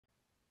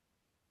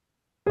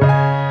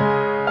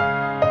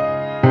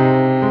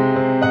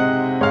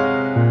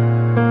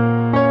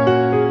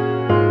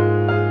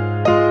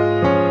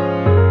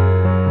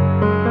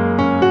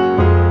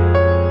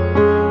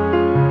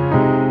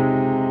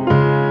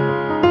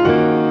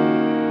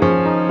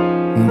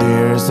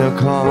There's a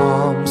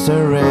calm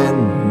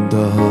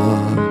surrender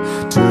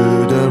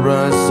to the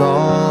rush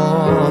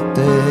of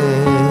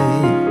day,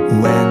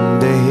 when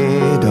the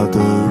heat of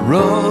the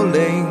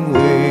rolling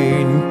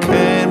wind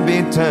can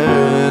be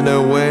turned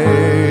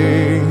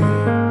away.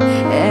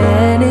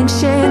 An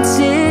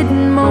enchanted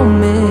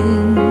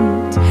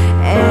moment,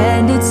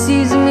 and it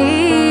sees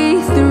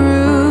me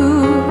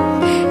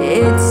through.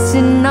 It's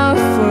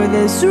enough for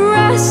this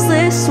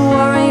restless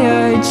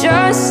warrior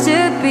just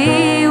to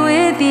be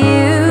with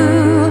you.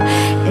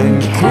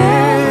 And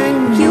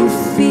can you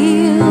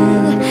feel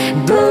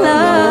the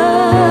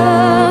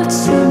love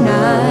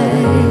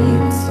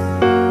tonight?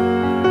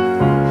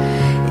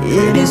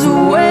 It is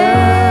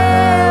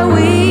where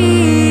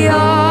we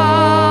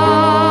are.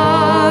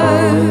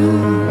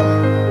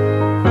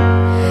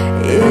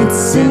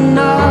 It's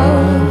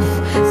enough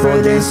for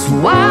this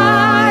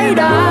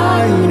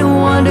wide-eyed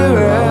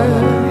wanderer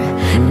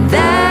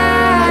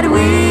that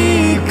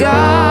we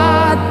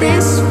got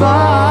this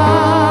far.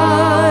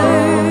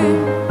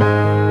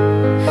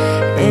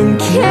 And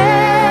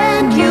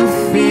can you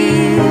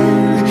feel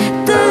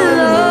the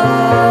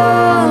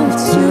love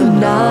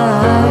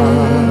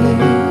tonight?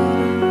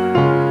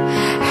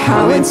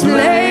 How it's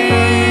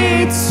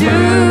laid to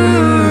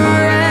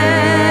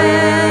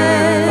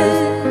rest.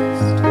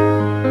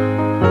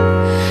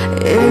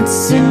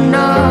 It's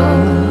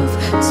enough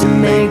to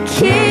make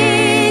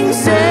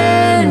kings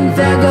and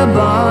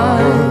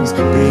vagabonds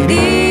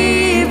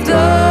believe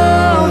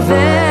the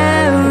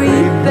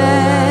very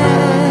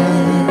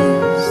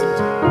best.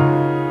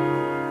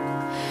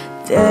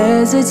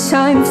 There's a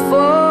time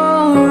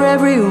for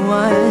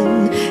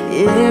everyone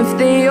if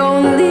they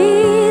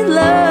only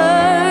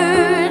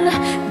learn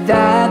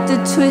that the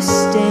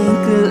twisting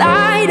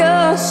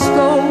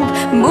kaleidoscope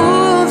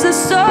moves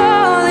us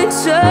all in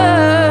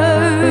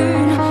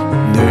turn.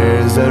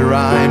 There's a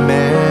rhyme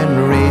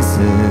and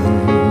reason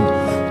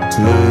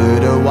to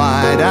the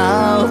wide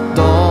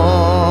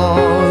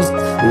outdoors,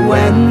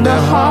 When the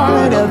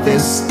heart of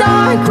this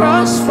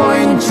star-crossed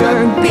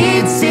voyager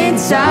beats in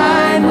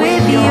time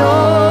with yours.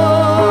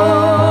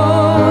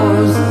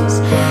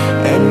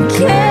 And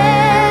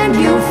can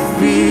you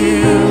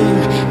feel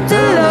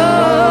the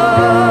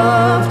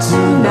love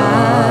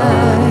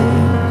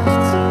tonight?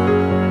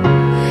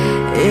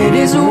 It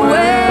is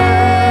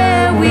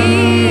where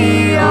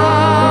we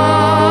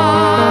are.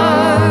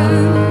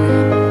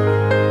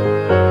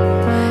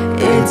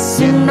 It's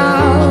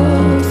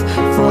enough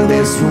for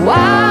this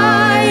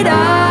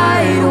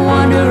wide-eyed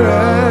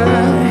wanderer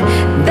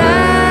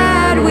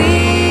that we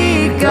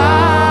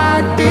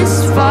got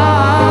this far.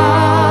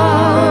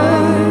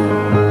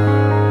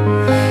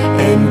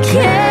 And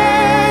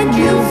can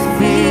you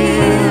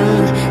feel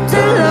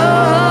the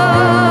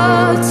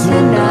love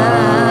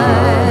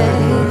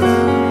tonight?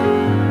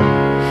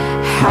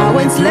 How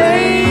it's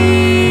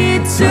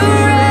laid to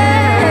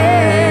rest.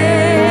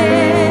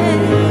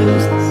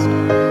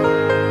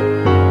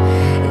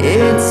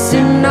 It's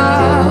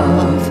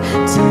enough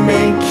to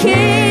make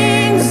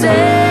kings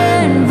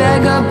and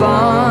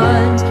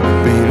vagabonds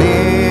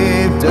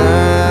believe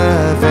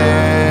the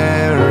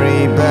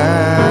very best.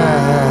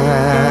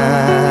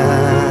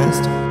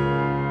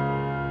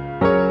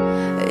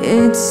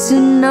 It's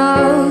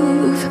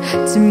enough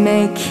to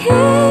make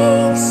kings